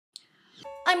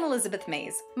I'm Elizabeth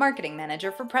Mays, Marketing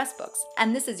Manager for Pressbooks,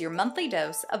 and this is your monthly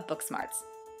dose of book smarts.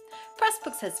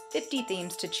 Pressbooks has 50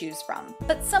 themes to choose from,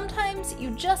 but sometimes you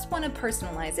just want to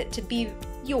personalize it to be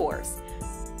yours.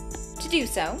 To do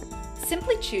so,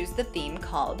 simply choose the theme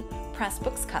called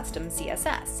Pressbooks Custom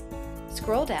CSS.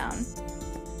 Scroll down,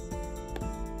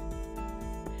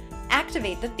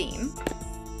 activate the theme,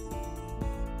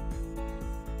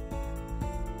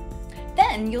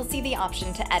 then you'll see the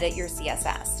option to edit your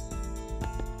CSS.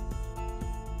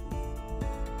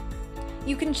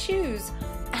 You can choose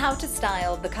how to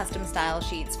style the custom style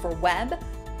sheets for web,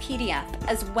 PDF,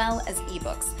 as well as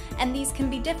ebooks, and these can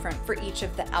be different for each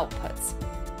of the outputs.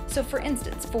 So for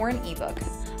instance, for an ebook,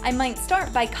 I might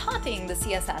start by copying the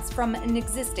CSS from an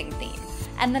existing theme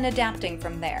and then adapting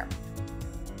from there.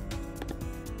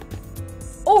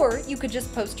 Or you could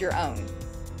just post your own.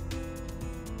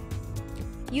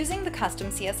 Using the custom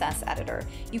CSS editor,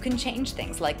 you can change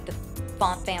things like the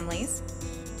font families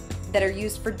that are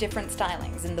used for different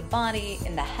stylings in the body,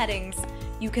 in the headings.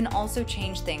 You can also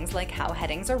change things like how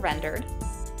headings are rendered,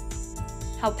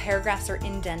 how paragraphs are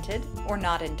indented or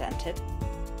not indented,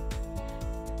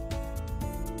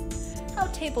 how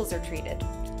tables are treated,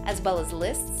 as well as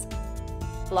lists,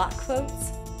 block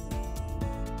quotes,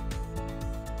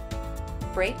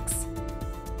 breaks,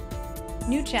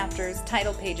 new chapters,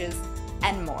 title pages,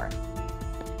 and more.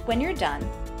 When you're done,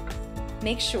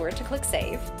 make sure to click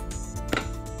Save.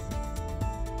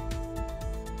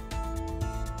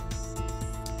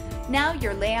 Now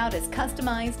your layout is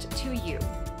customized to you.